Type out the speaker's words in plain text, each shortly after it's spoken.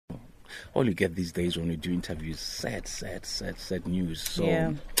all you get these days when you do interviews, sad news. So,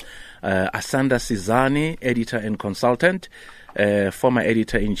 Asanda Sizani, editor and consultant, former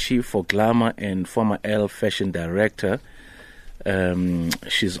editor-in-chief for Glamour and former Elle fashion director.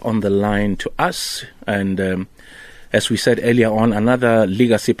 She's on the line to us, and as we said earlier on, another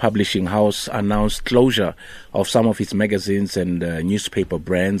legacy publishing house announced closure of some of its magazines and newspaper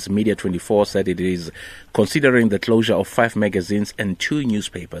brands. Media24 said it is considering the closure of 5 magazines and 2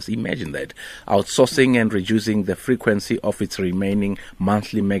 newspapers. Imagine that. Outsourcing and reducing the frequency of its remaining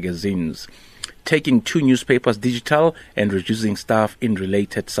monthly magazines. Taking 2 newspapers digital and reducing staff in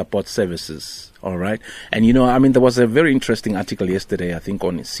related support services. All right. And, there was a very interesting article yesterday, I think,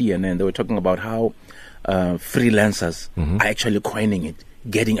 on CNN. They were talking about how freelancers are actually coining it,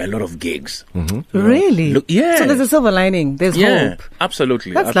 getting a lot of gigs. Really? Look, yeah. So there's a silver lining. There's hope.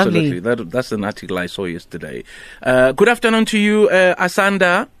 Absolutely. That's absolutely. lovely. That's an article I saw yesterday. Good afternoon to you,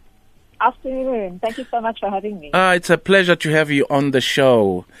 Asanda. Afternoon. Thank you so much for having me. It's a pleasure to have you on the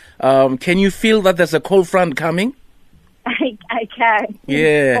show. Can you feel that there's a cold front coming? I can.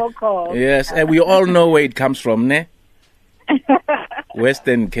 Yeah. It's so cold. Yes, and we all know where it comes from, ne?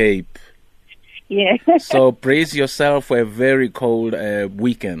 Western Cape. Yeah. So brace yourself for a very cold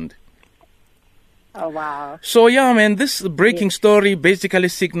weekend. Oh, wow. So, man, this breaking story basically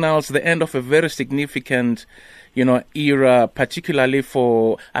signals the end of a very significant, era, particularly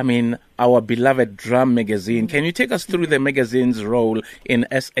for, our beloved Drum magazine. Can you take us through the magazine's role in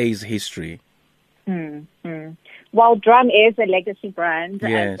SA's history? Well, Drum is a legacy brand,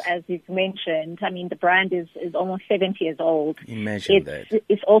 yes. as you've mentioned. The brand is almost 70 years old. Imagine that.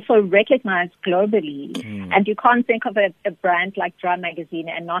 It's also recognized globally. And you can't think of a brand like Drum Magazine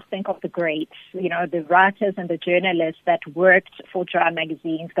and not think of the greats, the writers and the journalists that worked for Drum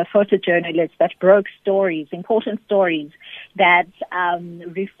Magazines, the photojournalists that broke stories, important stories that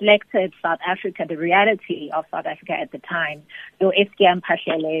reflected South Africa, the reality of South Africa at the time. Your Eskiam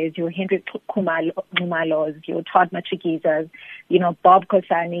Pasheles, your Hendrik Kumalos, your Todd Machikizas, Bob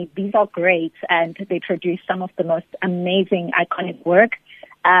Kosani. These are great, and they produce some of the most amazing, iconic work.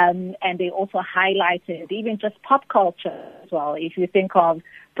 And they also highlighted even just pop culture as well. If you think of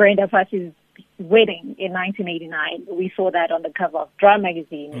Brenda Fassie's wedding in 1989, we saw that on the cover of Drum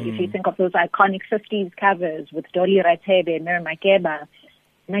magazine. If you think of those iconic 50s covers with Dolly Rathebe, Mary Makeba,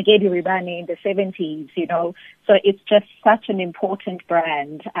 Nagedi Ribani in the 70s, So it's just such an important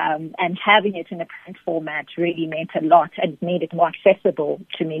brand, and having it in a print format really meant a lot and made it more accessible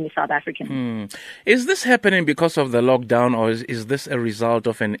to many South Africans. Is this happening because of the lockdown, or is this a result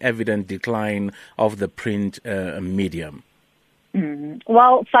of an evident decline of the print medium?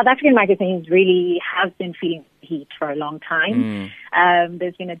 Well, South African magazines really have been feeling heat for a long time.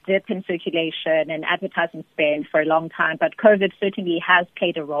 There's been a dip in circulation and advertising spend for a long time, but COVID certainly has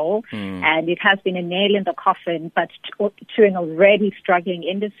played a role, and it has been a nail in the coffin, but to an already struggling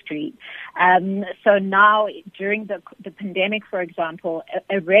industry. So now, during the pandemic, for example,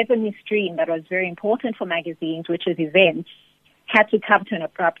 a revenue stream that was very important for magazines, which is events, had to come to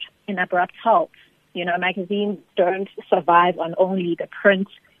an abrupt halt. Magazines don't survive on only the print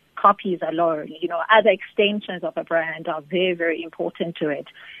copies alone. Other extensions of a brand are very, very important to it.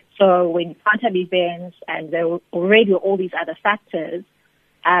 So when you can't have events and there were already all these other factors,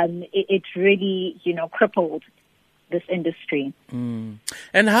 it really, crippled this industry.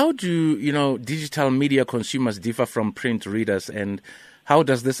 And how do, digital media consumers differ from print readers, and how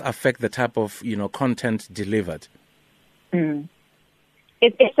does this affect the type of, content delivered?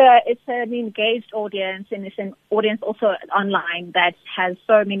 It's an engaged audience, and it's an audience also online that has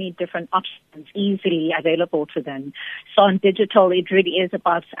so many different options easily available to them. So on digital, it really is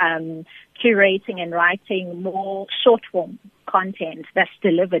about curating and writing more short-form content that's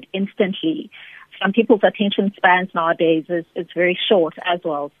delivered instantly. Some people's attention spans nowadays is very short as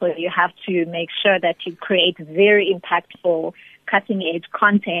well. So you have to make sure that you create very impactful, cutting-edge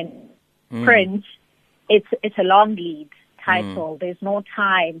content. Print, it's a long lead title. There's no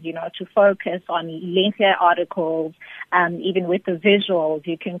time, to focus on lengthier articles. Even with the visuals,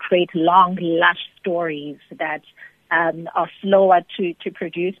 you can create long, lush stories that are slower to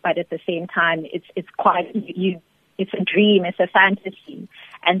produce, but at the same time, it's a dream, it's a fantasy,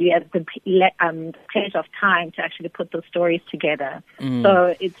 and you have the pleasure of time to actually put those stories together.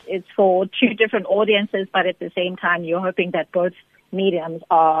 So it's for two different audiences, but at the same time, you're hoping that both mediums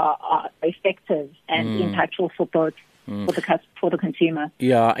are effective and impactful for both. For the consumer.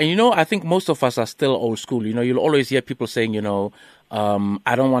 Yeah, and I think most of us are still old school. You'll always hear people saying,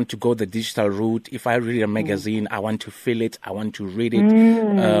 I don't want to go the digital route. If I read a magazine, I want to feel it. I want to read it.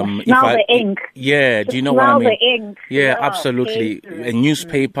 Smell the ink. Yeah, do you know what I mean? Smell the ink. Yeah, absolutely. A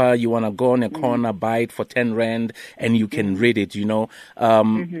newspaper, you want to go on a corner, buy it for 10 rand, and you can read it, you know.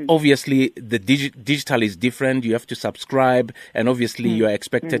 Obviously, the digital is different. You have to subscribe, and obviously, you are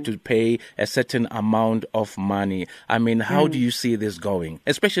expected to pay a certain amount of money. I mean, how do you see this going,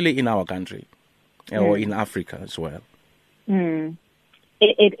 especially in our country or in Africa as well?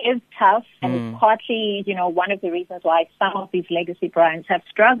 It is tough, and it's partly, you know, one of the reasons why some of these legacy brands have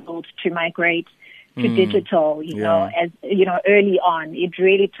struggled to migrate to digital, you know, as, you know, early on. It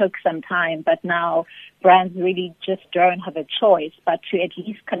really took some time, but now brands really just don't have a choice but to at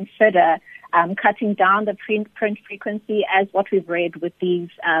least consider cutting down the print frequency, as what we've read with these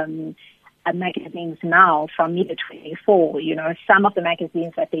magazines now from Media 24. You know, some of the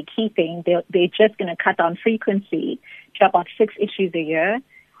magazines that they're keeping, they're just going to cut down frequency to about 6 issues a year,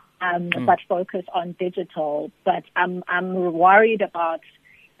 but focus on digital. But I'm worried about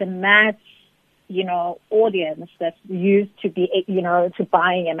the mass, you know, audience that's used to be, you know, to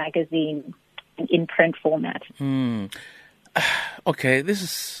buying a magazine in print format. Okay, this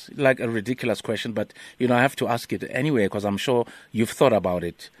is like a ridiculous question, but, you know, I have to ask it anyway because I'm sure you've thought about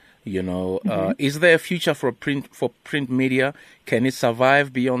it. You know, is there a future for print media? Can it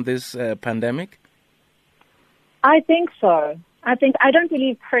survive beyond this pandemic? I think so. I don't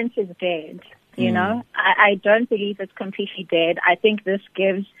believe print is dead. You know, I don't believe it's completely dead. I think this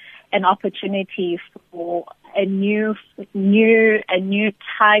gives an opportunity for a new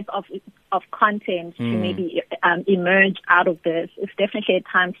type of content to maybe emerge out of this. It's definitely a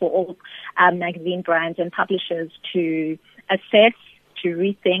time for all magazine brands and publishers to assess, to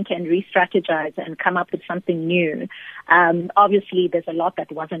rethink and re-strategize and come up with something new. Obviously, there's a lot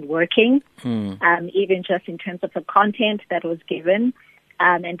that wasn't working, even just in terms of the content that was given,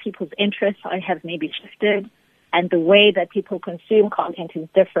 and people's interests have maybe shifted, and the way that people consume content is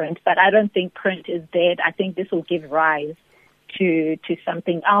different. But I don't think print is dead. I think this will give rise to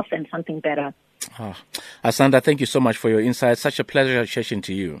something else and something better. Asanda, thank you so much for your insights. Such a pleasure session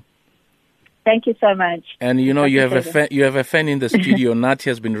to you. Thank you so much. And you know, you have a fan in the studio. Nati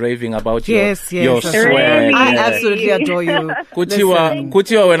has been raving about your swag. Really? I absolutely adore you.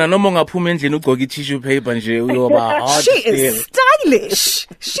 Kutiwa when anomonga pumenzi nugogi tissue paper nje. She is stylish.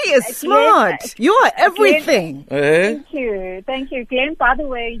 She is smart. You are everything. Thank you, Glenn. By the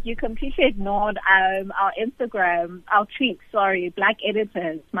way, you completely ignored our Instagram, our tweets. Sorry, Black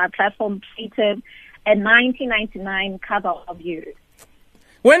Editors. My platform tweeted a 1999 cover of you.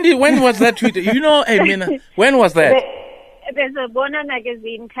 When was that tweet? You know, I mean, when was that? There's a Bona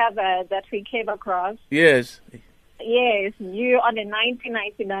magazine cover that we came across. Yes. Yes, you on a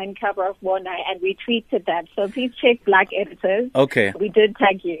 1999 cover of Bona, and we tweeted that. So please check Black Editors. Okay. We did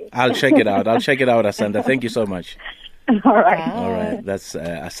tag you. I'll check it out. Asanda. Thank you so much. All right. All right. That's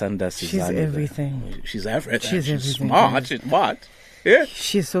Asanda Sizani. She's everything. She's everything. She's everything. Smart. She's smart. Yeah.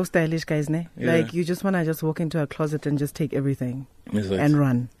 She's so stylish, guys. Ne? Yeah. Like, you just want to just walk into a closet and just take everything and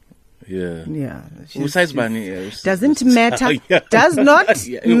run. Yeah. Yeah. Doesn't matter. Does not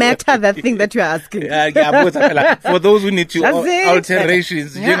matter the thing that you're asking. For those who need to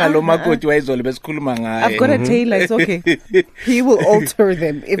alterations, I've got a tailor. It's okay. He will alter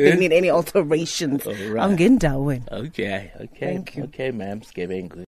them if they need any alterations. Right. I'm getting down. Okay. Thank you. Okay, ma'am.